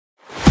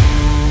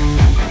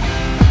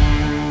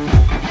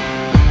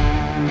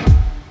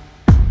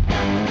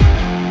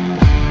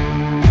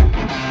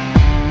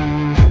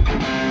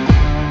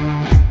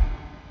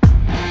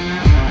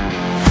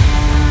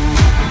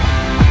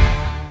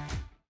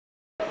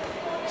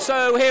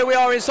So here we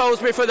are in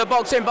Salisbury for the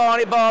Boxing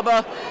Bionic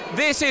Barber.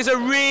 This is a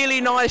really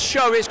nice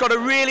show. It's got a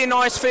really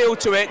nice feel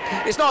to it.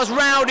 It's not as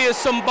rowdy as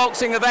some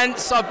boxing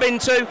events I've been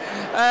to.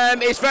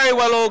 It's very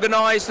well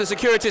organised. The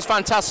security is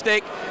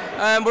fantastic.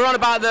 We're on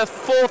about the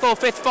 4th or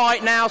 5th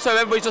fight now, so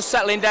everybody's just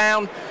settling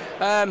down.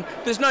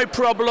 There's no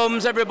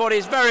problems.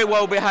 Everybody's very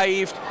well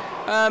behaved.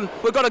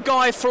 We've got a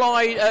guy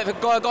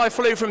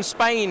flew from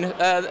Spain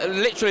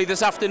literally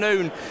this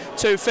afternoon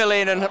to fill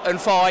in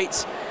and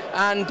fight.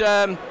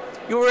 And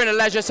you're in a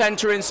leisure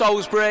centre in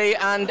Salisbury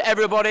and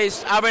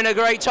everybody's having a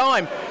great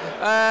time.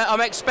 I'm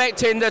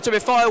expecting there to be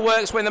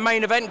fireworks when the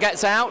main event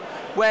gets out.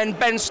 When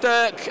Ben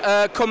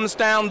Sturck comes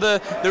down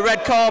the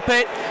red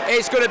carpet,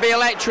 it's going to be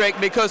electric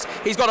because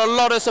he's got a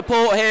lot of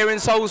support here in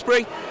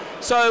Salisbury.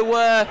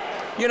 So,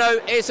 you know,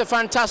 it's a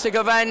fantastic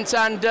event,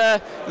 and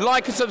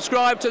like and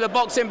subscribe to the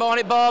Boxing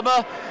Bionic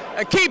Barber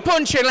and keep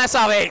punching, let's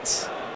have it.